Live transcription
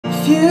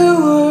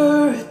you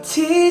were a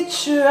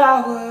teacher,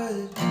 I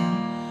would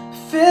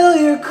fill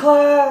your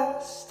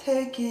class,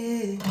 take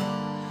it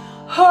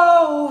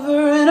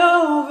over and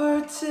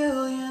over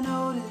till you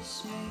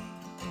notice me.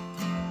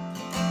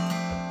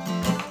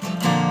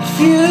 If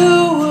you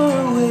were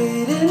a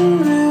waiting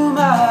room,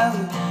 I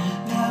would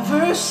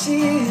never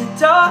see a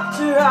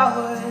doctor. I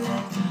would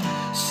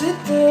sit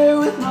there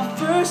with my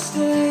first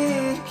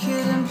aid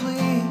kit and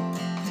plead.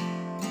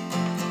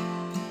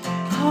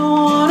 I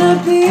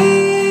wanna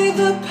be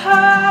the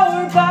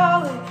power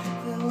ballad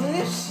that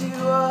lifts you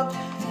up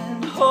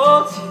and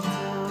holds you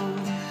down.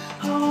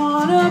 I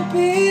wanna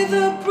be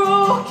the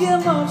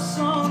broken love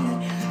song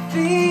that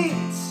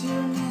feeds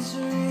your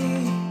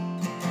misery.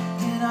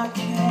 And I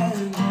can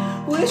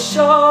wish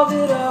all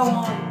that I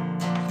want,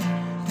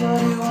 but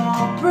it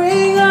won't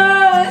bring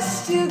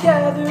us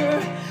together.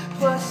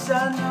 Plus I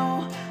know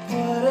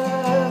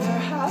whatever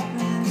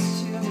happens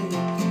to me,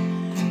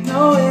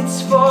 no, it's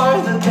for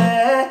the better.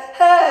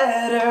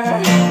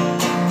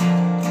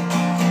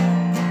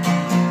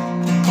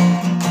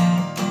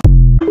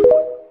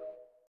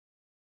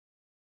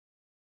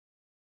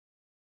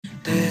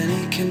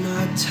 Danny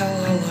cannot tell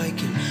I like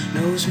him,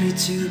 knows me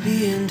to be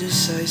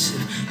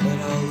indecisive, but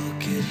I'll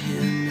look at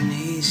him and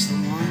he's the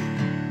one.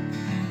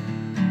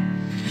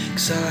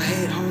 'Cause I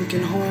hate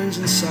honking horns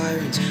and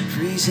sirens,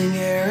 freezing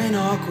air and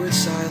awkward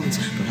silence,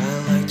 but I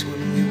liked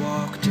when we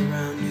walked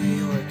around New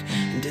York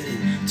and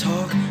didn't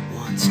talk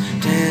once.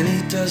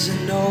 Danny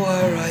doesn't know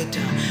I write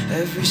down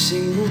every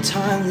single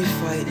time we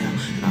fight now,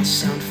 and I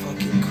sound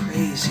fucking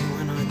crazy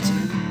when I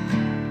do.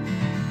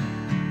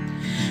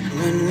 And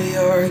when we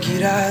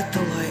argued at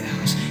the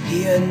lighthouse,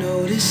 he had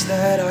noticed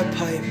that I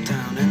piped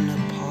down and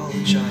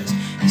apologized.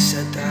 He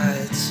said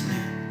that's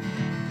new,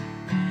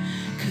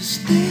 'cause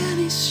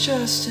Danny's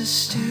just as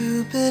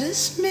stupid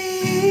as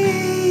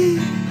me,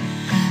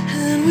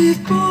 and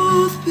we've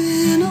both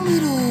been a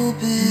little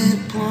bit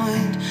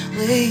blind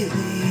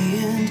lately,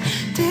 and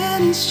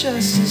Danny's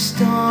just as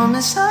dumb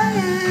as I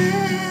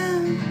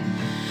am.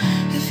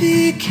 If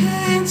he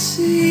can't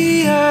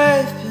see,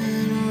 I've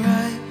been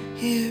right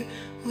here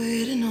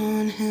waiting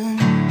on him.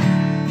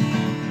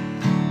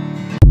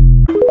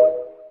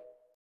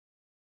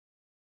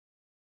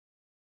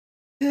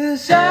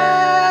 'Cause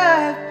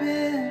I've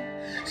been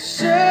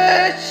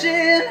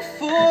searching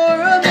for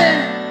a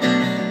minute.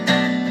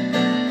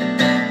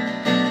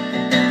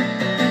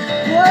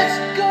 What's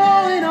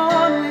going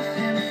on with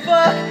him?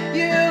 Fuck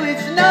you,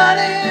 it's none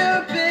of your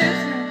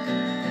business.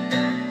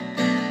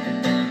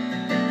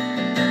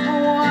 I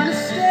wanna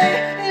stay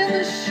in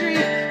the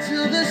street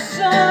till the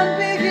sun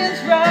begins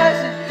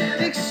rising,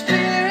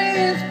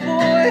 experience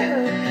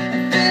boyhood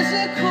and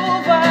physical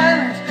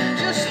violence.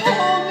 Just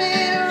hold me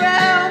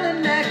around the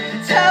neck,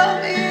 tell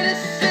me to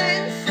sit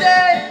and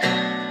stay.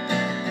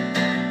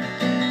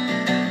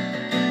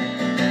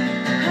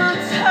 I'm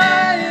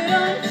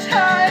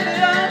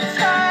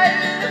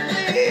tired of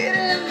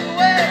leading the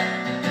way.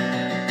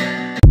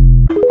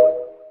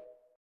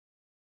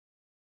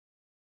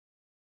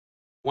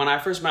 When I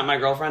first met my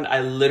girlfriend, I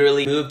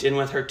literally moved in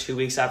with her 2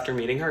 weeks after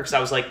meeting her because I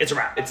was like, it's a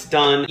wrap, it's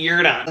done,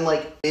 you're done. And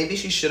like, maybe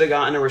she should have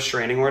gotten a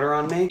restraining order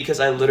on me because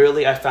I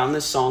found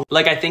this song.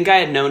 Like, I think I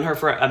had known her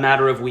for a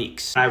matter of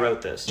weeks. I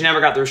wrote this. She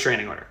never got the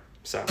restraining order,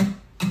 so.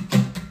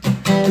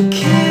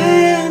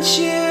 Can't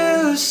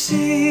you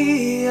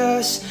see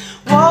us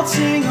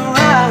waltzing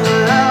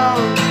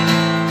around?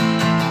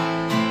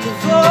 The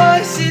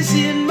voices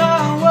in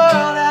my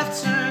world have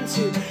turned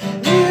to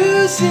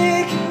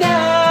music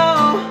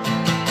now.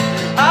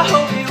 I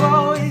hope you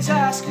always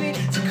ask me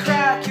to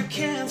crack your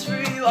cans for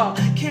you. I'll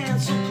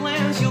cancel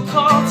plans, you'll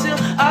call till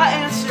I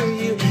answer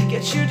you.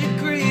 Get your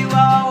degree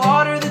while I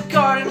water the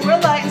garden. We're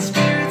lighting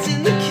spirits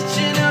in the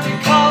kitchen of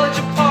your college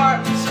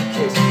apartment. So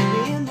kiss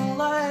me in the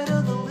light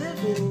of the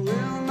living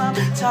room. I'm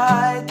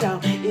tied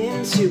down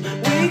into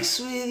weeks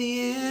with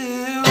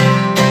you.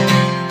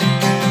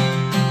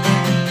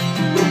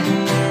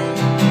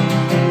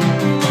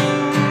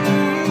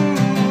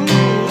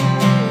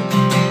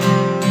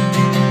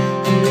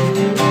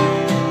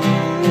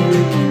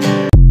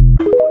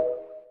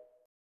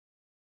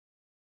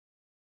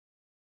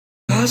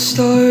 I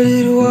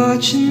started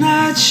watching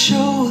that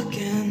show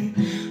again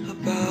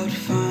about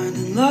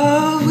finding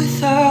love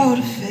without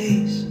a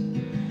face,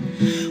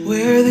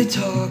 where they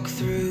talk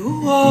through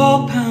a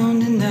wall,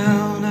 pounding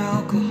down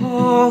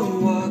alcohol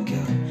and walk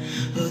out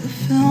of the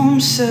film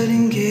set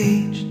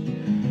engaged.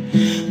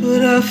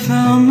 But I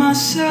found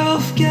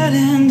myself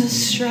getting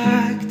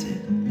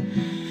distracted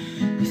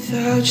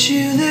without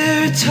you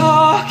there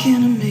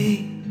talking to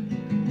me,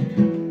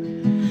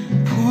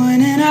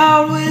 pointing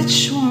out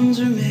which ones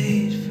are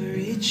made for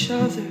each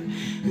other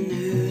and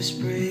who's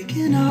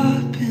breaking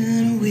up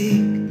in a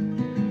week.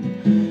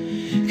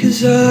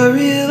 'Cause I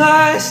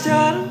realized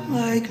I don't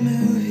like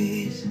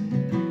movies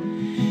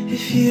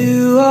if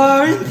you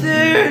aren't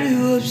there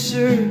to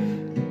observe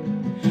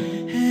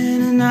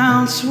and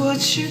announce what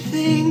you're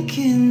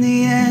thinking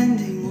the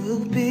ending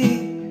will be,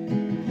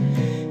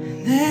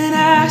 and then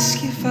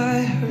ask if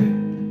I heard.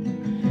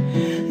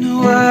 No,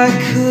 I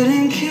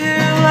couldn't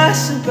care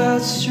stress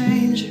about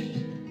strangers,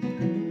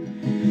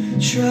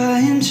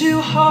 trying too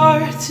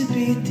hard to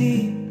be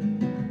deep.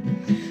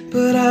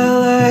 But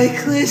I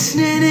like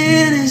listening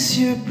in as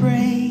your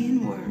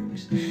brain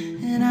works,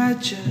 and I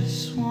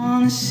just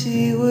wanna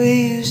see what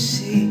you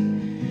see.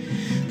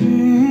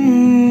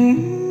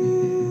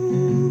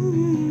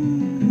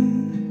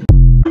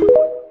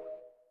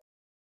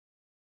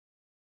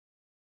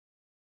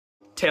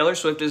 Taylor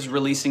Swift is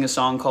releasing a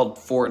song called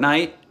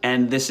Fortnite,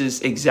 and this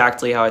is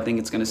exactly how I think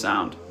it's gonna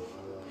sound.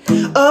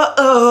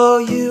 Uh-oh,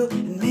 you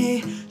and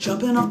me,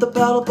 jumping off the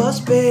battle bus,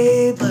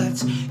 babe.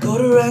 Let's go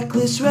to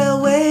reckless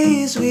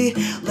railways. We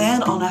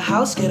land on a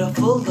house, get a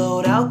full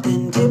load out,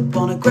 then dip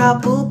on a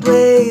grapple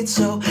blade.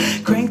 So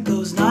crank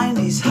those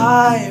 90s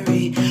high,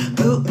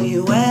 reboot me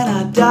when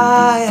I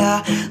die.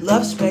 I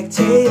love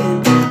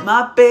spectating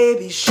my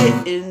baby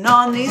shitting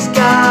on these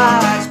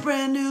guys.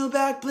 Brand new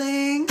back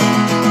bling,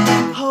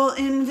 whole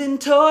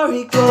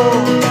inventory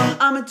gold.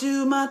 I'ma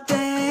do my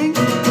thing,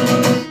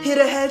 hit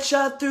a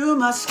headshot through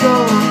my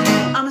skull.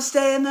 I'ma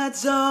stay in that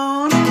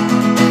zone,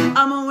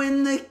 I'ma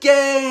win the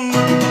game.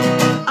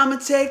 I'ma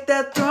take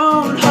that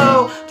throne,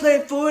 ho,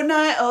 play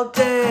Fortnite all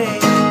day.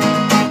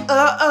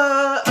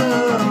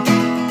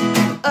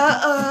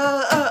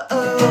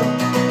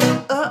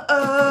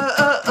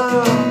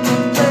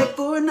 Play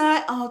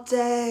Fortnite all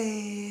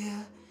day,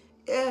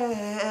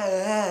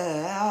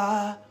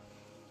 yeah.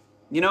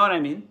 You know what I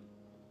mean?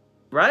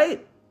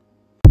 Right?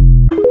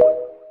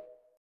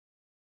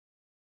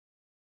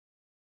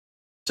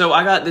 So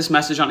I got this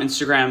message on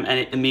Instagram and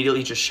it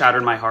immediately just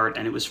shattered my heart,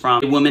 and it was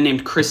from a woman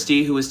named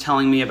Christy who was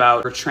telling me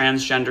about her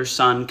transgender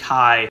son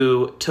Kai,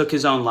 who took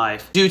his own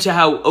life due to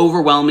how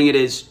overwhelming it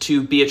is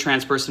to be a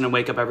trans person and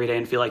wake up every day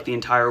and feel like the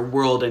entire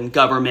world and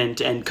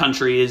government and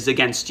country is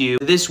against you.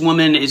 This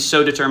woman is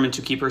so determined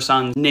to keep her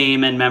son's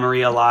name and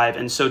memory alive,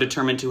 and so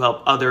determined to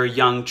help other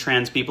young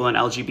trans people and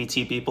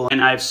LGBT people,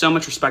 and I have so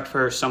much respect for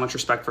her, so much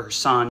respect for her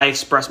son. I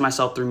express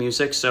myself through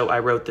music, so I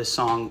wrote this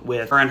song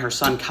with her and her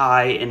son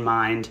Kai in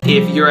mind.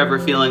 If you're ever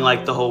feeling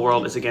like the whole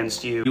world is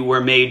against you, you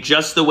were made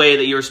just the way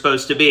that you were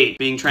supposed to be.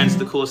 Being trans is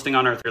the coolest thing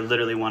on earth. You're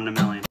literally one in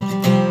a million.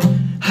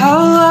 How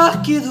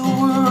lucky the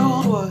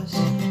world was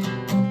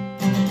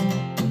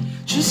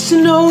just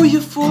to know you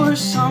for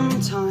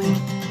some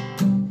time.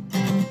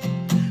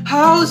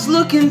 I was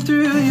looking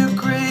through your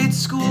grade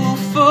school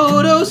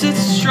photos, it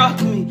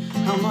struck me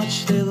how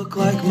much they look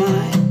like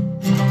mine.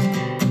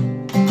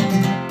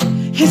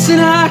 It's an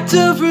act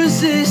of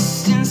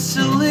resistance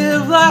to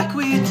live like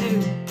we do.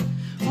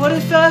 What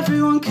if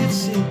everyone could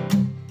see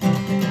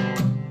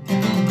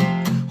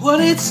what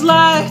it's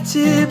like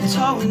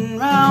tiptoeing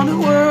around a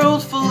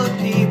world full of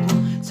people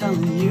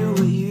telling you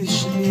what you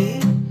should be?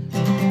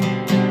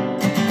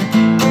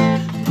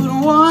 But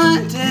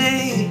one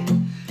day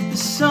the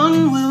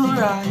sun will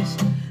rise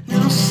and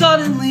it'll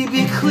suddenly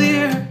be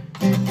clear,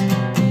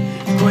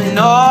 when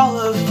all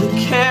of the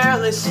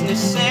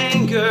carelessness,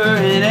 anger,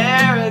 and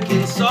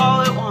arrogance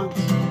all at once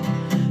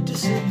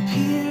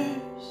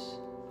disappears,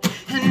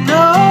 and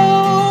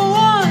no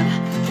one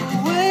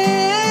will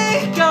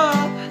wake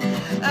up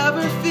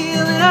ever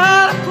feeling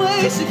out of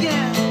place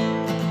again.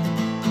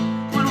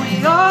 When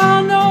we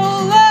all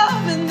know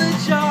love and the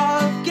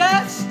job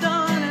gets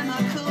done and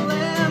the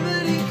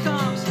calamity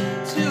comes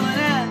to an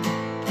end,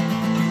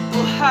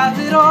 we'll have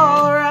it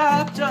all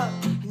wrapped up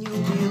and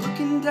you'll be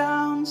looking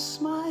down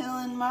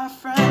smiling, my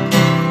friend.